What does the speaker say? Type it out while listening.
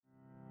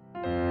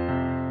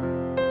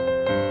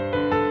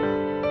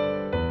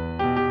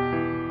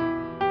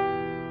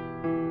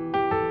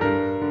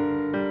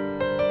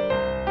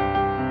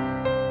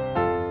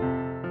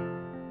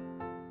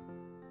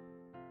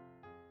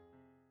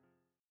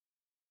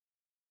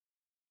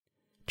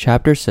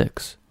Chapter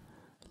 6.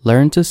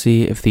 Learn to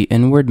see if the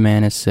inward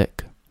man is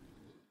sick.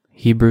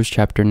 Hebrews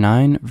chapter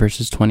 9,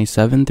 verses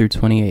 27 through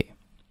 28.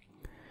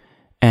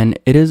 And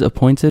it is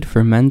appointed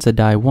for men to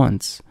die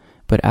once,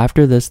 but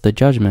after this the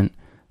judgment,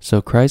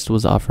 so Christ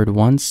was offered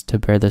once to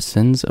bear the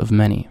sins of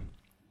many.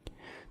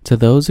 To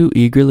those who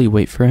eagerly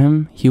wait for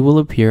him, he will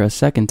appear a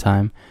second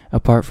time,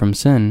 apart from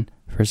sin,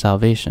 for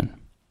salvation.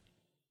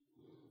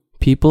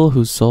 People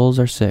whose souls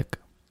are sick.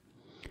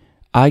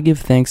 I give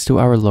thanks to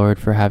our Lord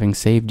for having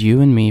saved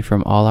you and me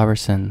from all our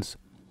sins.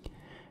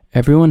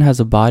 Everyone has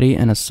a body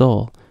and a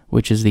soul,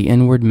 which is the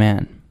inward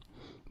man.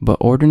 But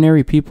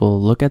ordinary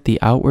people look at the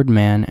outward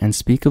man and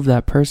speak of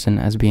that person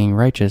as being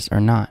righteous or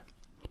not.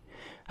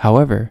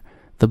 However,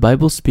 the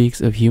Bible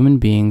speaks of human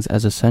beings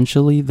as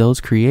essentially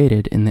those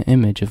created in the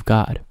image of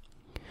God.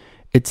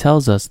 It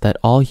tells us that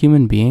all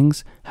human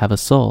beings have a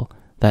soul,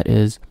 that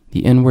is,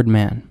 the inward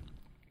man.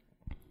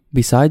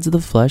 Besides the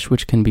flesh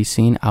which can be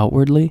seen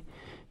outwardly,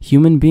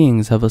 human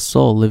beings have a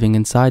soul living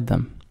inside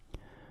them.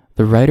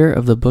 The writer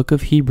of the book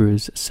of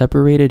Hebrews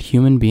separated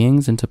human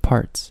beings into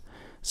parts: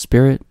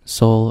 spirit,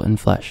 soul, and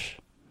flesh.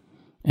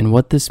 And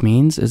what this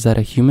means is that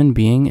a human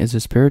being is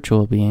a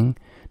spiritual being,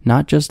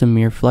 not just a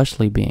mere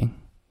fleshly being.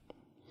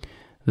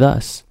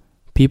 Thus,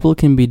 people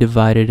can be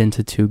divided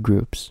into two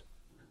groups.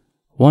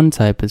 One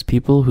type is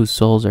people whose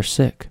souls are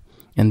sick,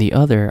 and the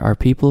other are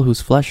people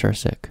whose flesh are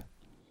sick.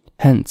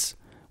 Hence,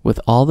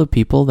 with all the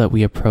people that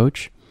we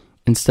approach,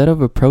 instead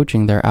of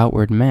approaching their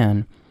outward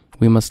man,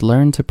 we must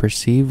learn to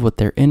perceive what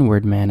their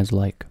inward man is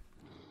like.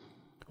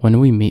 When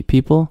we meet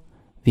people,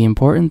 the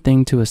important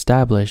thing to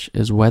establish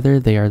is whether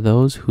they are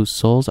those whose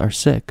souls are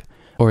sick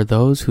or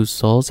those whose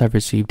souls have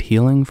received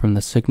healing from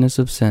the sickness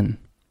of sin.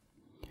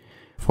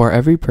 For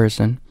every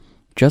person,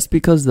 just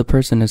because the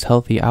person is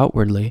healthy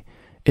outwardly,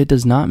 it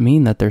does not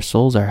mean that their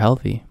souls are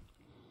healthy.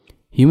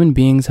 Human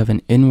beings have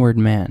an inward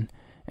man,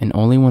 and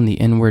only when the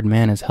inward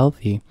man is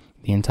healthy,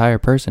 the entire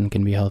person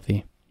can be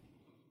healthy.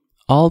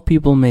 All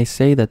people may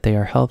say that they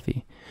are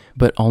healthy,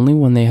 but only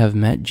when they have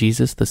met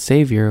Jesus the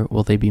Savior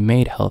will they be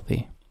made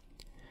healthy.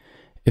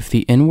 If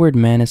the inward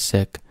man is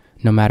sick,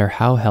 no matter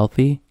how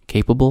healthy,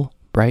 capable,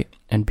 bright,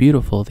 and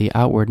beautiful the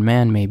outward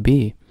man may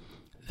be,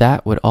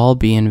 that would all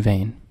be in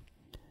vain.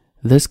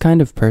 This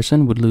kind of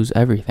person would lose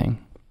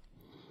everything.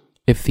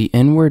 If the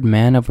inward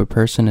man of a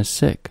person is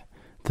sick,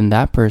 then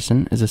that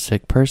person is a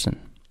sick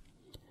person.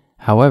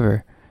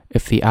 However,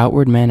 if the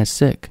outward man is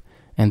sick,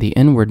 and the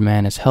inward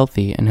man is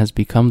healthy and has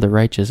become the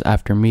righteous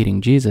after meeting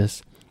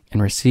Jesus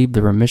and received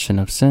the remission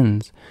of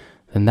sins,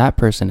 then that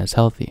person is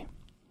healthy.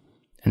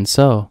 And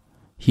so,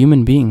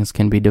 human beings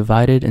can be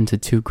divided into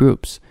two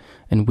groups,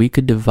 and we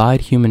could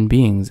divide human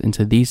beings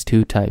into these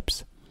two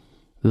types: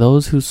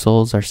 those whose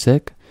souls are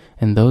sick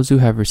and those who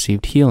have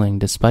received healing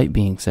despite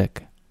being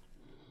sick.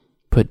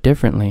 Put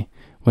differently,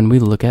 when we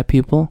look at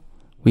people,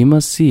 we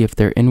must see if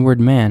their inward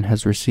man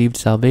has received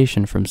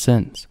salvation from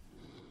sins.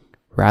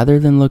 Rather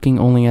than looking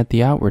only at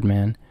the outward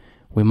man,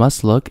 we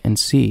must look and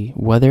see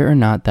whether or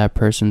not that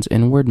person's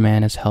inward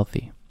man is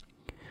healthy.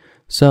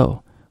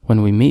 So,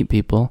 when we meet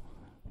people,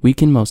 we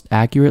can most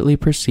accurately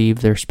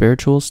perceive their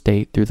spiritual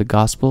state through the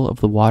gospel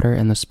of the water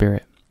and the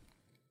Spirit.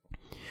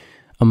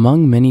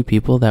 Among many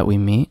people that we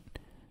meet,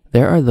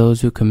 there are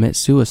those who commit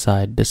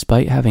suicide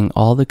despite having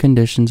all the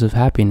conditions of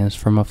happiness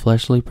from a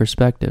fleshly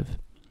perspective.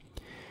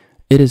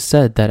 It is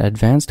said that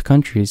advanced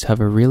countries have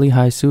a really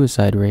high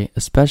suicide rate,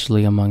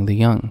 especially among the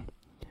young.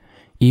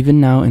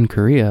 Even now in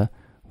Korea,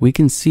 we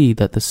can see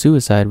that the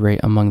suicide rate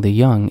among the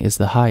young is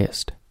the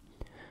highest.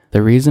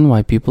 The reason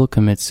why people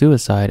commit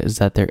suicide is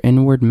that their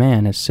inward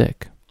man is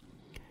sick.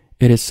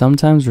 It is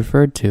sometimes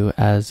referred to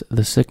as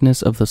the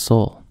sickness of the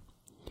soul.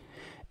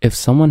 If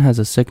someone has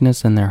a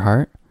sickness in their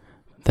heart,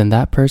 then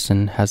that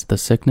person has the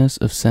sickness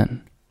of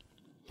sin.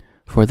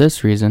 For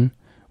this reason,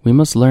 we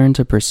must learn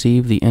to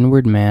perceive the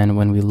inward man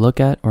when we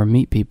look at or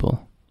meet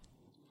people.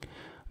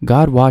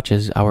 God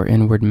watches our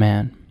inward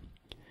man.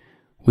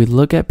 We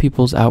look at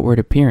people's outward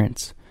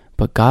appearance,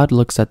 but God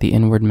looks at the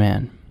inward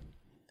man.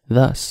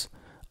 Thus,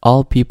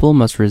 all people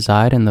must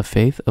reside in the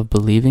faith of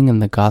believing in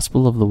the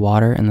gospel of the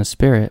water and the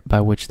Spirit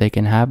by which they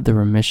can have the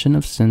remission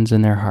of sins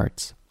in their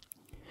hearts.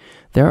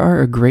 There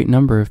are a great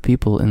number of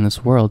people in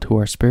this world who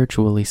are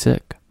spiritually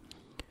sick.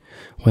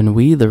 When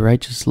we, the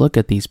righteous, look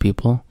at these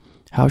people,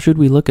 how should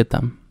we look at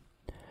them?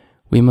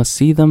 We must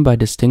see them by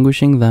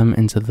distinguishing them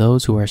into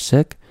those who are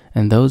sick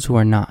and those who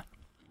are not.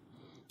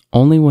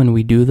 Only when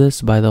we do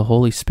this by the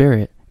Holy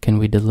Spirit can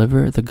we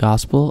deliver the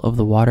gospel of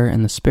the water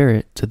and the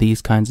Spirit to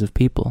these kinds of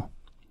people.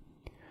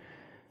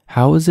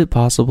 How is it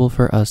possible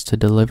for us to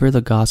deliver the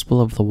gospel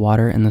of the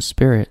water and the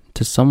Spirit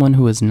to someone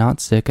who is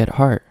not sick at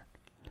heart?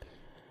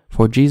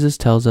 For Jesus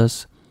tells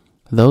us,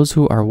 "Those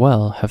who are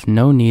well have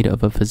no need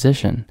of a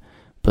physician,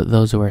 but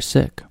those who are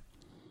sick.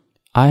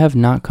 I have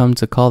not come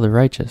to call the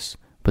righteous,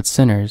 but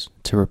sinners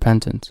to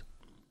repentance."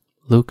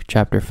 Luke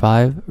chapter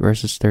 5,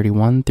 verses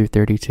 31 through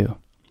 32.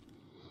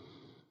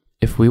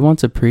 If we want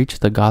to preach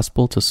the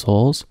gospel to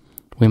souls,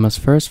 we must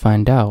first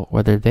find out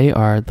whether they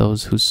are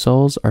those whose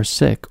souls are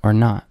sick or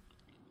not.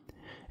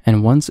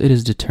 and once it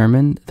is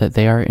determined that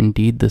they are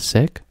indeed the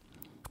sick,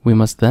 we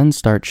must then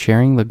start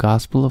sharing the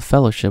gospel of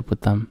fellowship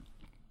with them.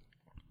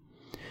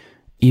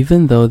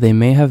 Even though they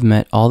may have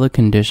met all the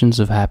conditions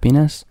of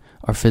happiness,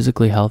 are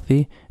physically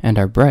healthy, and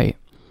are bright,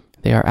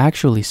 they are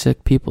actually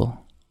sick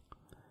people.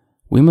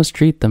 We must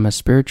treat them as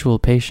spiritual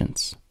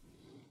patients.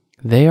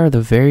 They are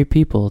the very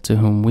people to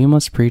whom we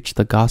must preach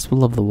the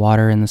gospel of the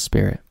water and the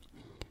Spirit.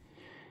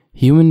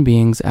 Human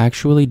beings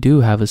actually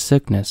do have a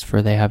sickness,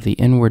 for they have the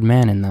inward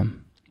man in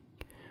them.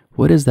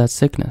 What is that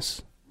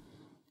sickness?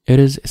 It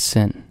is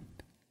sin.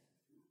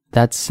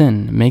 That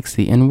sin makes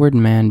the inward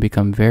man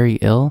become very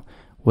ill,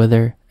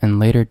 wither, and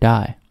later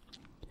die.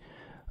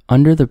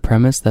 Under the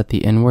premise that the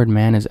inward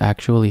man is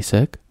actually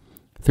sick,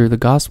 through the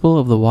gospel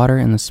of the water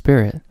and the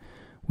Spirit,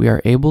 we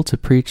are able to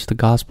preach the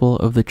gospel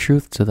of the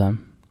truth to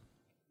them.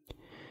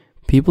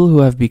 People who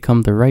have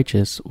become the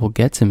righteous will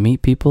get to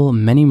meet people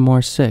many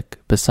more sick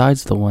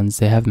besides the ones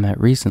they have met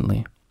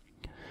recently.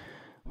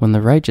 When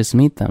the righteous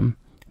meet them,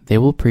 they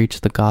will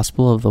preach the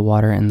gospel of the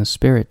water and the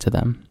Spirit to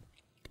them.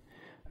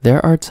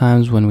 There are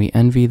times when we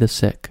envy the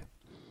sick.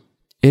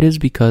 It is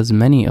because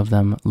many of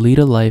them lead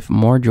a life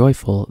more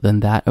joyful than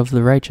that of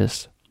the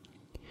righteous.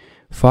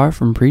 Far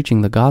from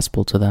preaching the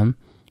gospel to them,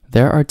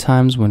 there are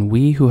times when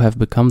we who have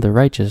become the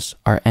righteous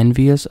are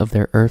envious of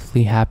their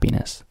earthly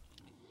happiness.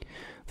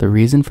 The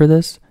reason for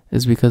this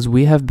is because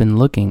we have been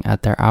looking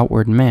at their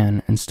outward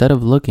man instead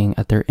of looking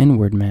at their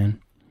inward man.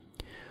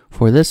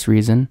 For this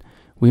reason,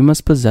 we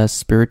must possess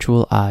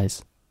spiritual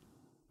eyes.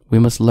 We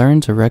must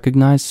learn to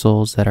recognize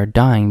souls that are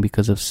dying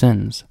because of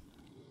sins.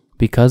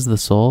 Because the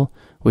soul,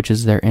 which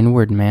is their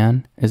inward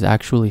man, is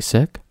actually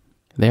sick,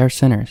 they are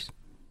sinners.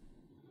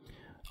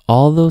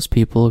 All those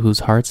people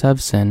whose hearts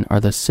have sin are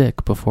the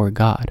sick before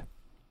God.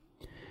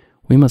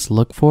 We must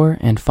look for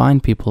and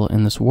find people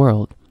in this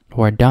world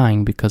who are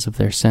dying because of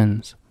their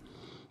sins.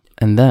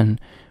 And then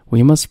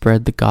we must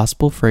spread the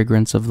gospel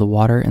fragrance of the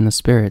water and the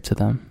Spirit to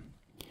them.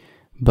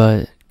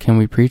 But can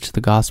we preach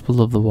the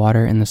gospel of the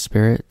water and the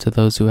Spirit to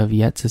those who have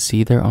yet to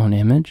see their own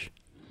image?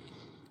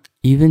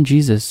 Even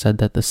Jesus said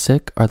that the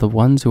sick are the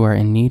ones who are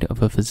in need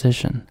of a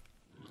physician.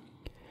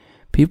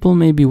 People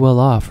may be well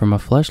off from a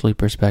fleshly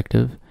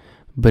perspective,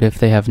 but if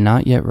they have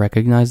not yet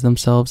recognized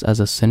themselves as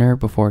a sinner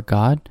before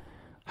God,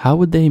 how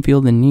would they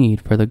feel the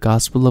need for the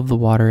gospel of the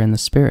water and the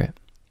Spirit?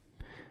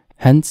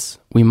 Hence,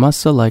 we must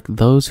select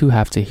those who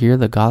have to hear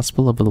the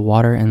gospel of the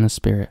water and the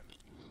Spirit.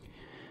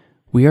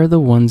 We are the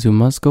ones who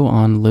must go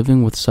on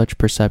living with such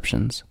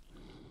perceptions.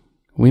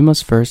 We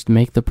must first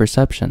make the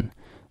perception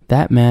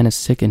that man is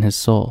sick in his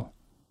soul,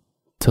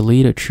 to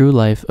lead a true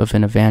life of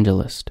an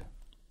evangelist.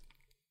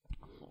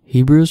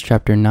 Hebrews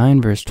chapter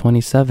 9 verse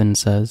 27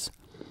 says,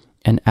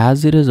 "And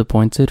as it is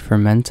appointed for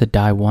men to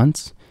die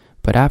once,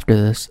 but after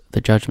this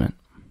the judgment."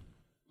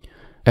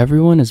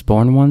 Everyone is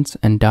born once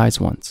and dies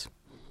once,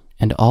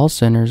 and all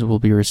sinners will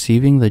be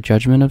receiving the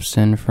judgment of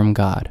sin from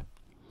God.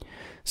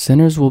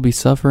 Sinners will be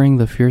suffering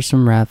the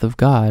fearsome wrath of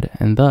God,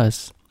 and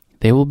thus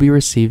they will be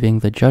receiving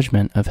the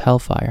judgment of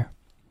hellfire.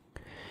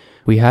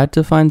 We had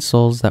to find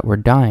souls that were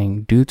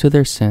dying due to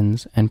their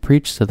sins and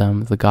preach to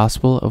them the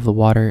gospel of the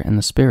water and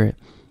the Spirit,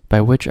 by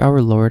which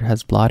our Lord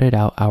has blotted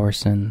out our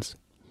sins.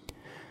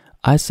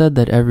 I said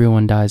that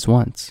everyone dies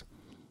once.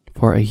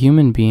 For a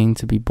human being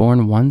to be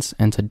born once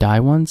and to die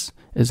once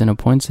is an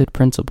appointed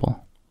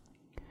principle.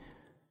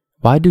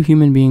 Why do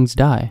human beings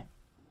die?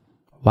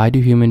 Why do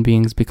human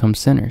beings become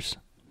sinners?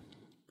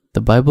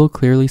 The Bible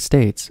clearly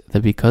states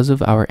that because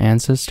of our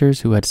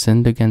ancestors who had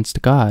sinned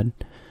against God,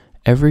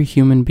 every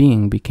human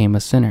being became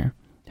a sinner,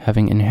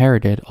 having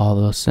inherited all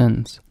those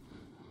sins.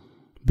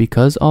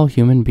 Because all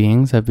human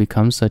beings have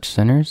become such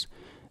sinners,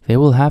 they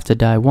will have to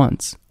die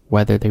once,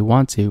 whether they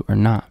want to or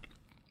not.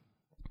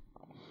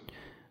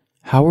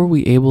 How are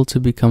we able to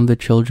become the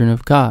children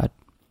of God?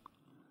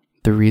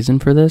 The reason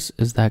for this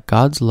is that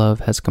God's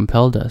love has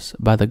compelled us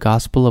by the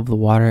gospel of the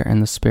water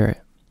and the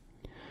Spirit.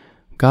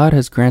 God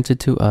has granted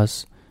to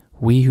us,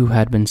 we who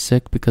had been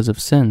sick because of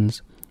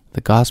sins, the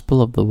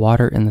gospel of the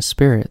water and the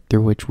Spirit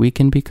through which we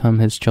can become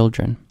His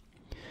children.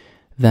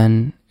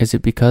 Then, is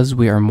it because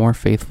we are more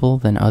faithful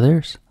than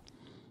others?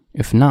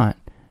 If not,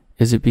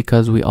 is it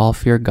because we all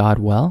fear God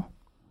well?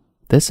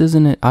 This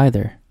isn't it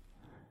either.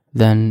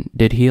 Then,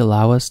 did He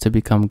allow us to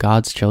become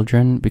God's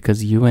children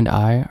because you and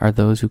I are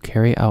those who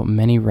carry out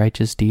many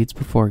righteous deeds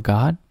before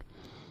God?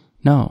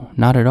 No,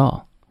 not at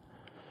all.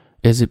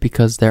 Is it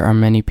because there are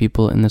many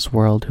people in this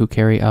world who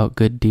carry out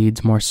good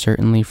deeds more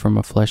certainly from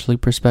a fleshly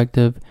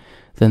perspective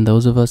than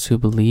those of us who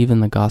believe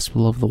in the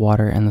gospel of the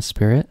water and the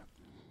Spirit?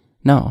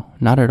 No,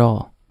 not at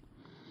all.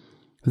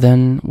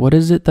 Then, what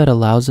is it that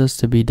allows us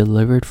to be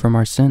delivered from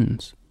our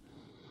sins?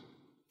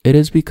 It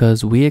is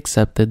because we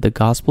accepted the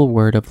gospel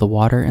word of the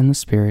water and the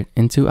Spirit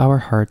into our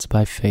hearts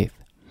by faith.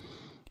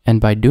 And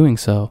by doing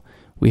so,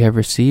 we have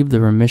received the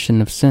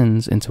remission of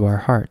sins into our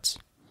hearts.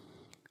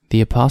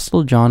 The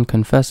Apostle John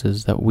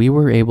confesses that we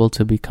were able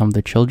to become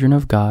the children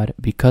of God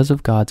because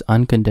of God's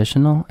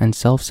unconditional and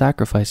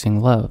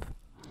self-sacrificing love.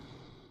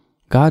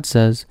 God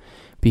says,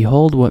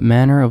 Behold what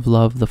manner of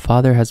love the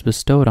Father has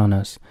bestowed on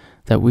us,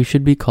 that we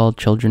should be called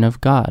children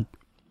of God.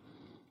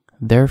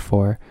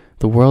 Therefore,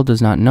 the world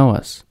does not know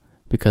us,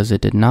 because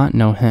it did not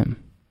know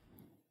him.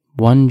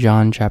 1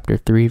 John chapter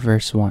 3,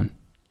 verse 1.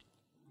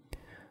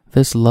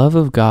 This love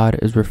of God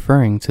is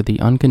referring to the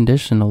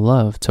unconditional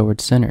love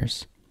towards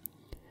sinners.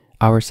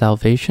 Our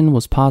salvation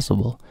was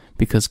possible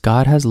because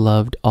God has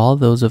loved all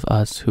those of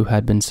us who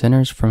had been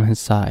sinners from his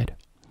side.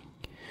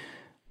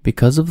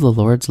 Because of the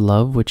Lord's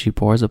love which he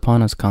pours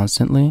upon us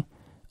constantly,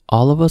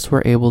 all of us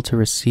were able to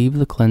receive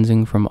the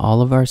cleansing from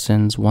all of our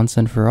sins once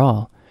and for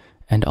all,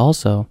 and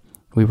also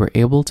we were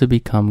able to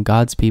become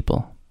God's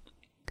people.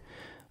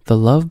 The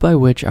love by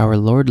which our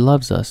Lord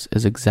loves us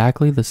is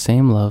exactly the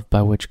same love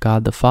by which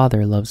God the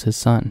Father loves his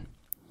Son.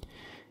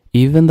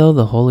 Even though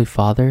the Holy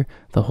Father,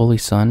 the Holy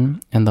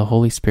Son, and the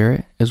Holy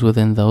Spirit is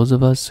within those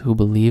of us who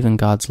believe in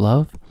God's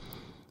love,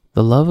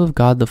 the love of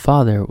God the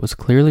Father was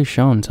clearly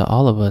shown to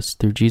all of us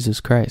through Jesus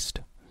Christ.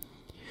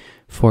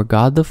 For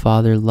God the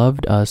Father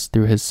loved us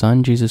through his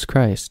Son Jesus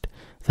Christ.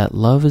 That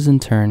love is in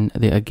turn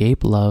the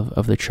agape love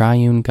of the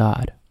triune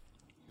God.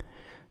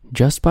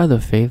 Just by the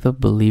faith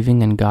of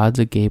believing in God's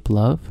agape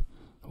love,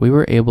 we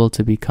were able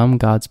to become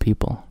God's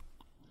people.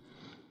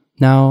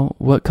 Now,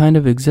 what kind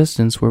of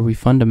existence were we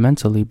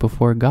fundamentally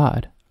before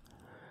God?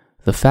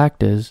 The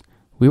fact is,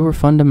 we were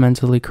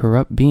fundamentally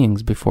corrupt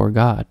beings before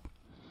God.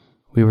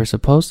 We were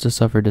supposed to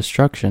suffer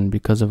destruction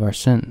because of our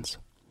sins.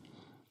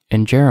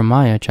 In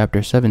Jeremiah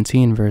chapter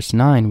 17, verse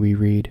 9, we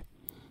read,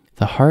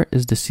 "The heart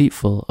is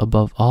deceitful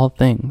above all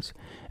things,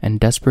 and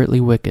desperately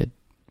wicked."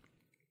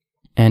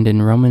 And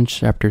in Romans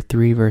chapter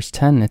 3, verse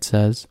 10, it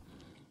says,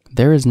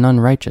 "There is none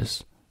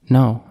righteous,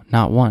 no,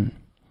 not one.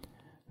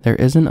 There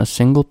isn't a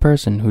single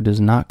person who does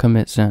not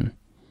commit sin."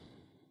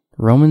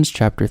 Romans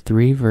chapter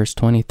 3, verse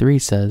 23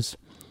 says,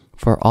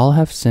 "For all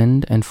have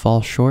sinned and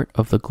fall short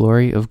of the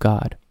glory of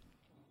God."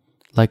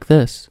 Like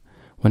this,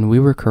 when we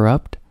were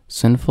corrupt,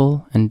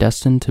 sinful, and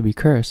destined to be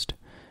cursed,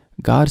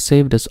 God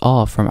saved us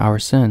all from our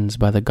sins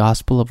by the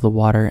gospel of the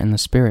water and the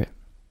Spirit.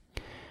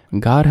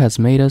 God has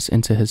made us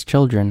into his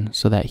children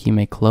so that he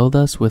may clothe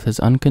us with his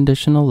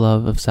unconditional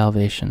love of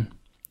salvation.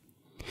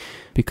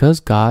 Because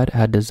God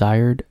had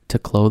desired to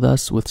clothe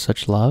us with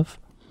such love,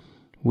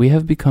 we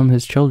have become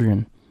his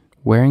children,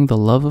 wearing the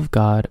love of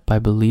God by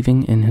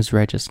believing in his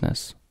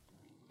righteousness.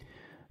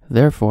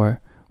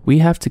 Therefore, we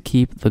have to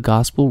keep the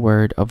gospel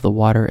word of the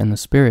water and the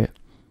Spirit,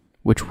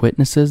 which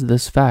witnesses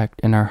this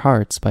fact in our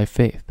hearts by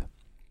faith.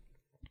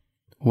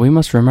 We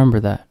must remember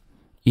that,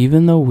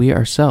 even though we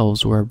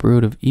ourselves were a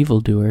brood of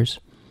evildoers,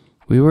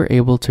 we were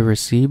able to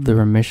receive the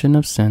remission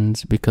of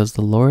sins because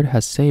the Lord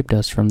has saved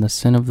us from the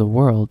sin of the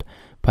world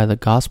by the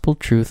gospel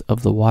truth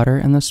of the water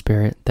and the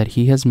Spirit that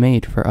he has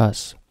made for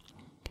us.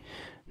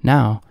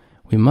 Now,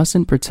 we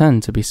mustn't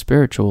pretend to be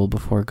spiritual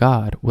before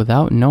God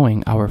without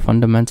knowing our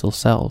fundamental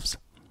selves.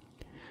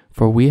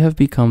 For we have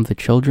become the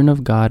children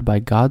of God by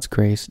God's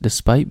grace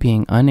despite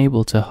being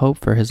unable to hope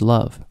for his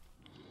love.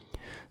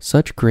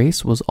 Such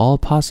grace was all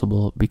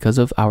possible because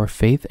of our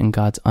faith in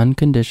God's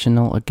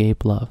unconditional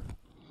agape love.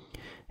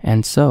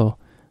 And so,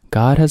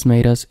 God has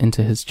made us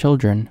into his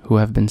children who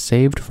have been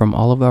saved from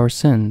all of our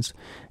sins,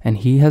 and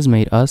he has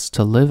made us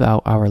to live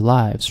out our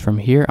lives from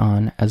here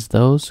on as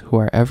those who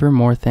are ever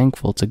more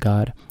thankful to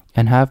God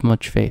and have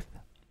much faith.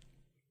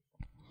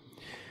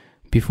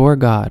 Before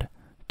God,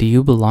 do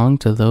you belong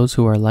to those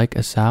who are like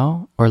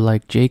Esau or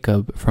like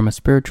Jacob from a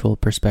spiritual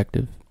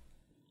perspective?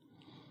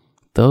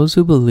 Those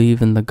who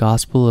believe in the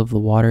gospel of the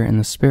water and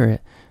the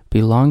Spirit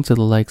belong to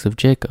the likes of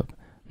Jacob,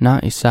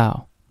 not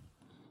Esau.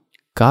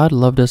 God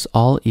loved us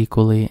all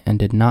equally and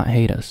did not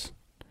hate us.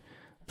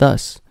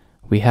 Thus,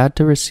 we had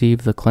to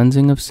receive the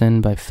cleansing of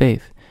sin by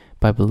faith,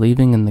 by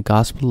believing in the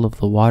gospel of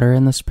the water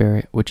and the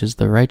Spirit, which is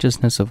the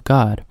righteousness of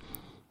God,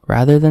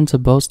 rather than to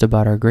boast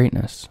about our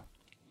greatness.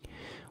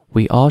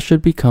 We all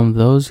should become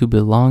those who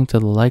belong to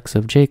the likes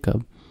of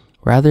Jacob,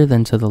 rather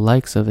than to the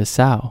likes of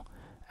Esau,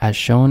 as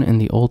shown in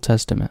the Old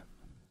Testament.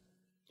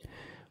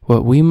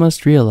 What we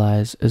must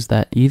realize is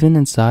that even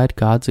inside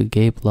God's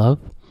agape love,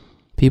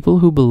 people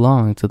who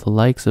belong to the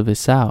likes of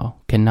Esau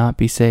cannot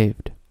be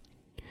saved.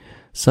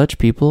 Such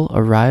people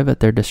arrive at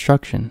their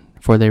destruction,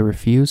 for they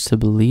refuse to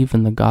believe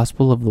in the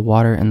gospel of the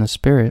water and the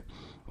Spirit,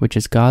 which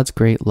is God's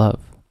great love.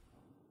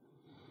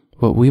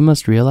 What we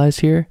must realize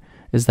here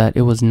is that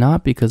it was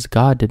not because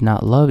God did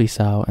not love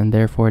Esau and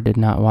therefore did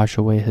not wash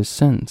away his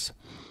sins.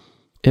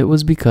 It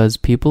was because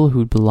people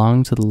who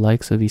belonged to the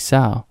likes of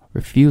Esau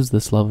refused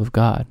this love of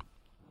God.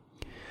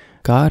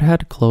 God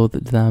had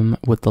clothed them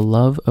with the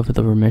love of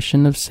the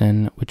remission of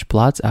sin, which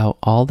blots out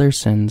all their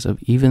sins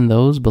of even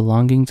those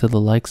belonging to the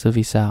likes of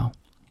Esau.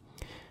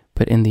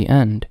 But in the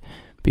end,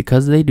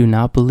 because they do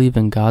not believe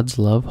in God's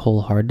love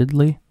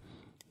wholeheartedly,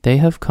 they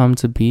have come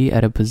to be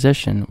at a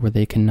position where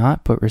they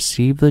cannot but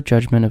receive the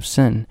judgment of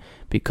sin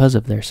because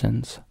of their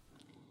sins.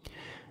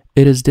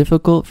 It is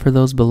difficult for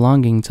those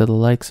belonging to the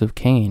likes of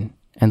Cain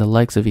and the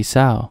likes of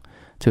Esau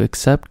to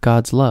accept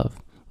God's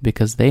love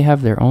because they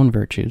have their own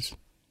virtues.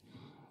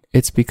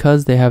 It's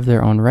because they have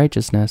their own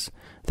righteousness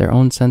their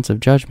own sense of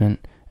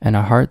judgment, and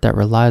a heart that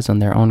relies on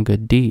their own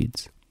good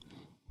deeds.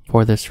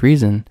 For this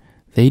reason,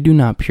 they do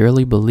not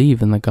purely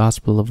believe in the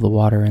gospel of the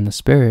water and the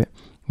Spirit,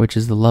 which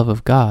is the love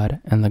of God,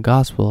 and the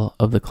gospel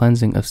of the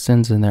cleansing of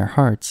sins in their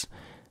hearts,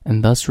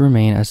 and thus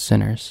remain as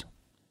sinners.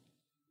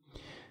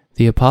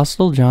 The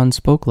Apostle John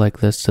spoke like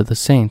this to the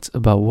saints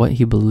about what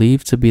he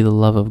believed to be the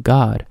love of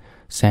God,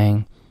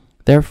 saying,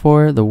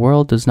 "Therefore the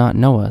world does not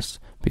know us,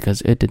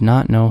 because it did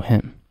not know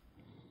him."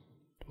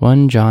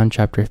 1 John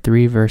chapter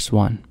 3, verse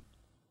 1.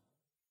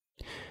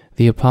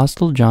 The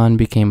Apostle John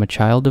became a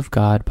child of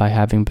God by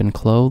having been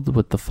clothed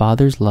with the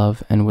Father's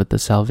love and with the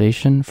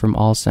salvation from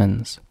all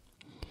sins.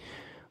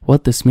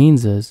 What this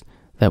means is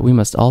that we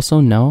must also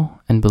know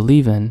and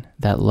believe in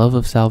that love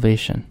of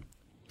salvation.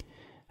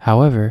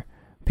 However,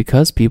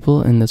 because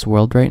people in this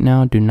world right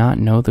now do not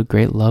know the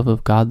great love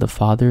of God the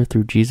Father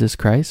through Jesus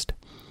Christ,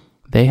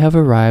 they have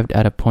arrived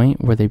at a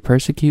point where they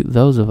persecute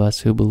those of us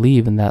who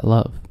believe in that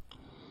love.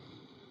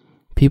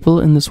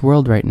 People in this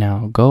world right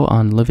now go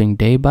on living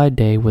day by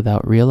day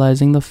without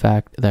realizing the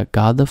fact that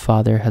God the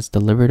Father has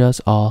delivered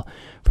us all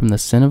from the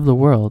sin of the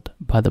world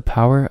by the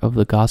power of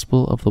the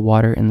gospel of the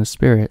water and the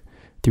Spirit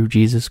through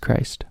Jesus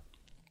Christ.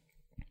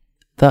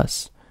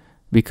 Thus,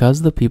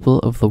 because the people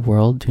of the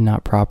world do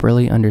not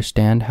properly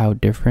understand how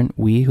different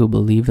we who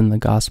believe in the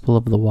gospel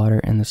of the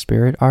water and the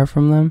Spirit are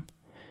from them,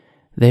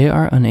 they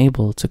are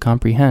unable to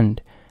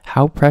comprehend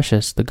how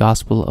precious the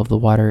gospel of the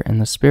water and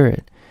the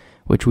Spirit,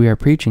 which we are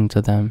preaching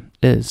to them,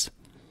 is,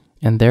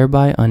 and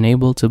thereby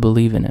unable to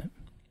believe in it.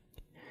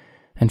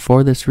 And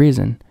for this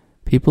reason,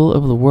 people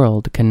of the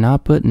world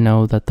cannot but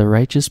know that the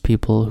righteous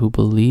people who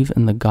believe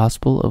in the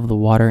gospel of the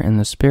water and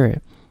the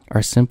Spirit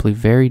are simply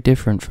very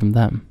different from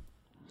them.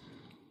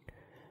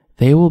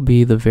 They will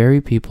be the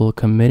very people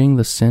committing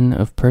the sin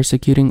of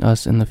persecuting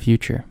us in the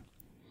future.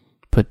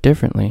 Put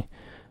differently,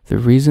 the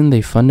reason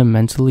they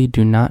fundamentally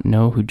do not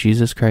know who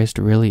Jesus Christ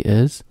really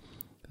is,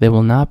 they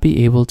will not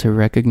be able to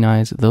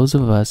recognize those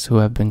of us who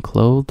have been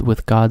clothed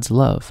with God's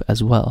love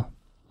as well.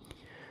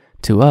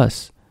 To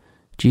us,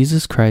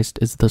 Jesus Christ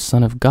is the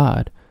Son of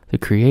God, the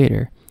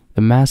Creator,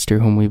 the Master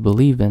whom we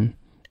believe in,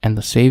 and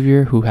the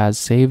Savior who has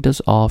saved us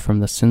all from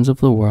the sins of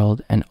the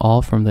world and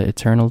all from the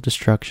eternal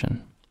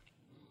destruction.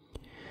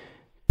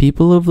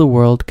 People of the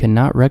world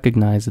cannot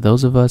recognize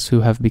those of us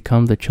who have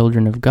become the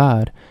children of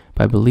God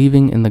by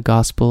believing in the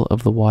gospel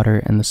of the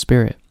water and the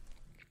Spirit.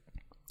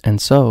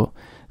 And so,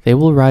 they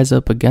will rise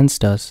up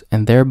against us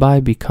and thereby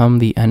become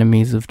the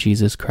enemies of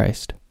Jesus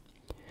Christ.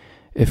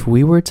 If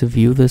we were to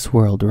view this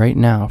world right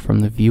now from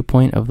the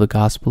viewpoint of the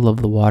gospel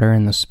of the water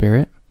and the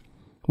Spirit,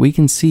 we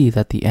can see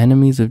that the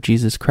enemies of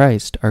Jesus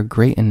Christ are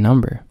great in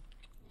number.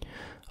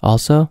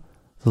 Also,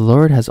 the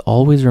Lord has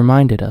always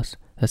reminded us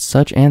that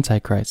such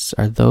antichrists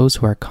are those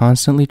who are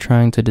constantly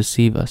trying to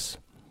deceive us.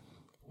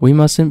 We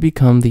mustn't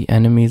become the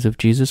enemies of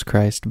Jesus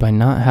Christ by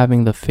not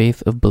having the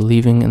faith of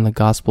believing in the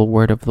gospel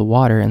word of the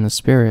water and the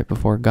Spirit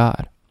before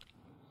God.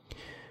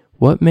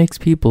 What makes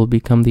people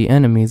become the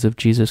enemies of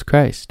Jesus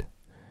Christ?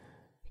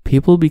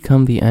 People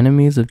become the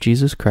enemies of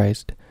Jesus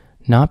Christ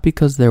not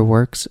because their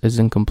works is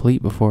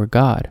incomplete before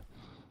God,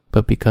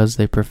 but because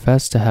they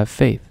profess to have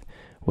faith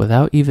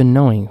without even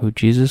knowing who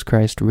Jesus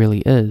Christ really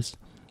is,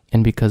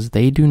 and because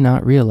they do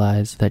not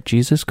realize that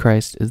Jesus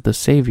Christ is the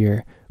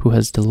Savior who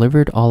has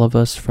delivered all of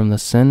us from the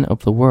sin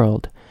of the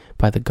world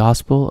by the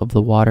gospel of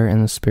the water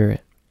and the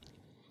Spirit.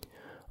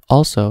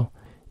 Also,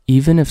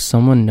 even if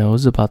someone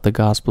knows about the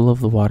gospel of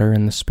the water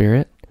and the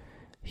Spirit,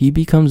 he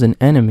becomes an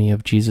enemy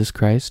of Jesus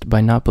Christ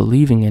by not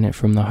believing in it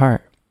from the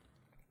heart.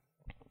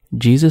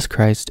 Jesus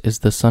Christ is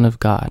the Son of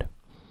God.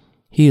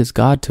 He is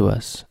God to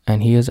us,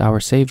 and he is our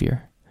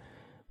Savior.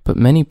 But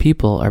many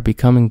people are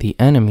becoming the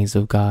enemies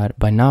of God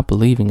by not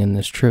believing in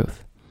this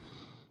truth.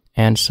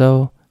 And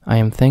so, I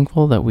am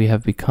thankful that we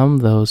have become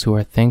those who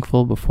are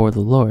thankful before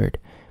the Lord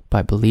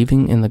by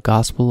believing in the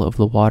gospel of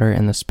the water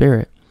and the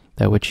Spirit,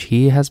 that which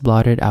he has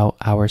blotted out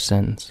our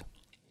sins.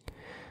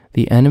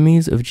 The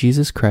enemies of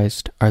Jesus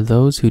Christ are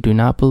those who do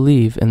not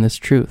believe in this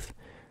truth,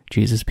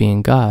 Jesus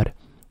being God,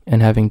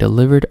 and having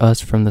delivered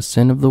us from the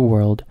sin of the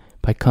world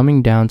by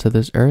coming down to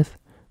this earth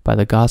by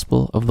the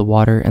gospel of the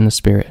water and the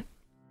Spirit.